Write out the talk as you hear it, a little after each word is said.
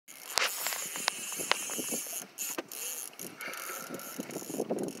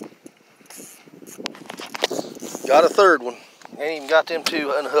Got a third one. Ain't even got them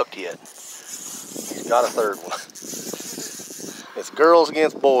two unhooked yet. He's got a third one. It's girls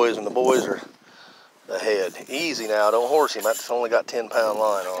against boys, and the boys are ahead. Easy now, don't horse him. That's only got 10-pound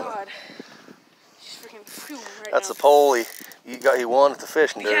line on God. it. She's freaking right That's now. the pole he won at the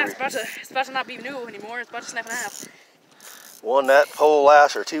fishing derby. Yeah, it's about to not be new anymore. It's about to snap in half. Won that pole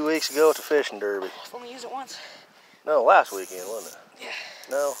last or 2 weeks ago at the fishing derby. I've only used it once. No, last weekend, wasn't it? Yeah.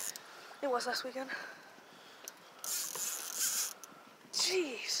 No. It was last weekend.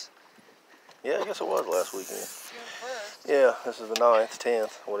 Jeez. Yeah, I guess it was last weekend. Yeah, this is the 9th,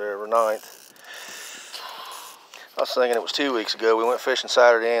 10th, whatever, 9th. I was thinking it was 2 weeks ago. We went fishing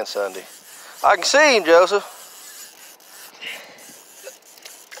Saturday and Sunday. I can see him, Joseph.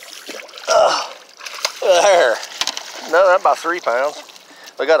 There. No, that's about 3 pounds.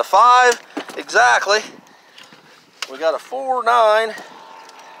 We got a 5 exactly. We got a 4, 9, and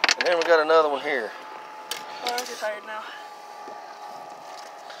then we got another one here. Oh, I'm too tired now.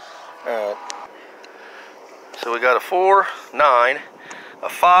 All right. So we got a 4, 9, a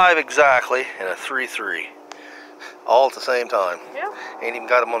 5 exactly, and a 3, 3. All at the same time. Yeah. Ain't even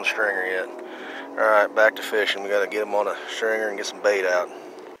got them on the stringer yet. All right, back to fishing. We got to get them on a stringer and get some bait out.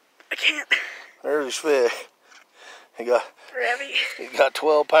 I can't. There's his fish. He got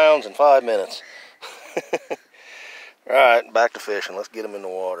 12 pounds in 5 minutes. All right, back to fishing. Let's get him in the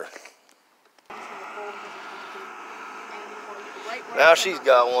water. Now she's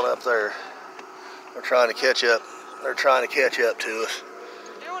got one up there. They're trying to catch up. They're trying to catch up to us.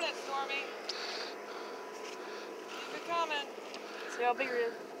 You're doing it, Stormy. Keep it coming. See how big it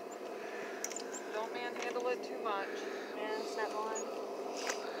is. Don't manhandle it too much. Yeah, snap the line.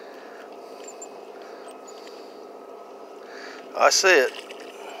 I see it.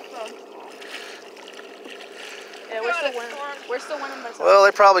 Yeah, we're still winning. We're still winning by something. Well,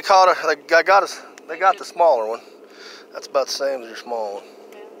 they probably caught her. They got us. They got the smaller one. That's about the same as your small one.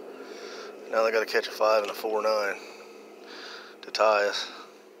 Yeah. Now they got to catch a 5 and a 4, 9 to tie us.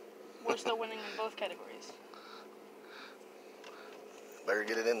 We're still winning in both categories. Better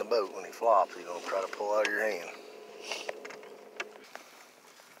get it in the boat when he flops. He's gonna try to pull out of your hand.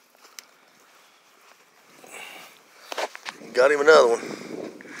 Got him another one.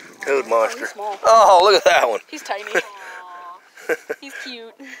 Toad monster. Small. Oh, look at that one. He's tiny. He's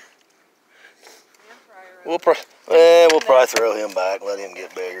cute. We'll probably throw him back, let him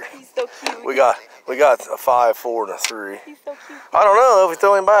get bigger. He's so cute. We got a 5, 4, and a 3. He's so cute. I don't know if we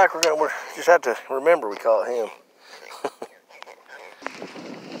throw him back. We just have to remember we caught him.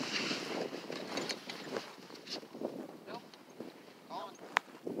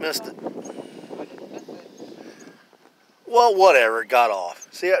 Missed it. Well, whatever. It got off.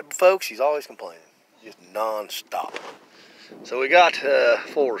 See, folks, she's always complaining. Just non-stop. So we got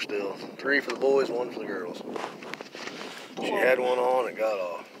 4 still. 3 for the boys, 1 for the girls. She had one on, it got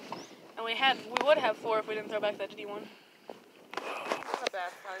off. And we would have 4 if we didn't throw back that D1. Not a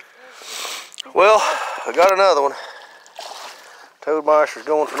bad size. Well, I got another one. Toad monster's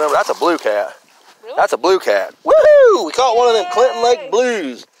going for number. That's a blue cat. Really? That's a blue cat. Woohoo! We caught one of them Clinton Lake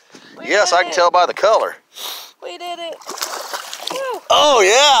blues. Yes, I can tell by the color. We did it. Woo. Oh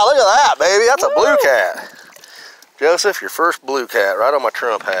yeah, look at that, baby. That's a blue cat. Joseph, your first blue cat, right on my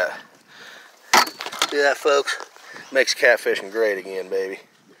Trump hat. See that, folks? Makes catfishing great again, baby.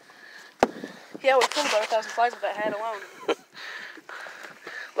 Yeah, we pulled about 1,000 flies with that hat alone.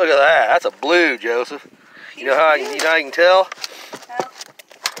 Look at that. That's a blue, Joseph. You know how you can tell? How?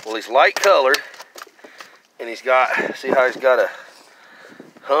 Well, he's light colored, and he's got, see how he's got a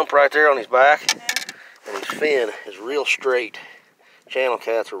hump right there on his back? Yeah. And his fin is real straight. Channel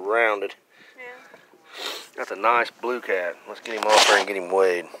cats are rounded. Yeah. That's a nice blue cat. Let's get him off there and get him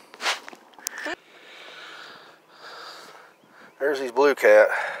weighed. There's his blue cat.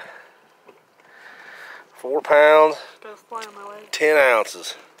 4 pounds, Got a fly on my leg. 10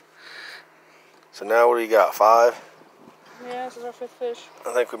 ounces. So now what do you got, 5? Yeah, this is our 5th fish.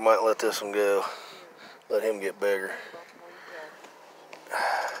 I think we might let this one go. Let him get bigger.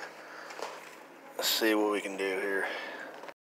 Let's see what we can do here.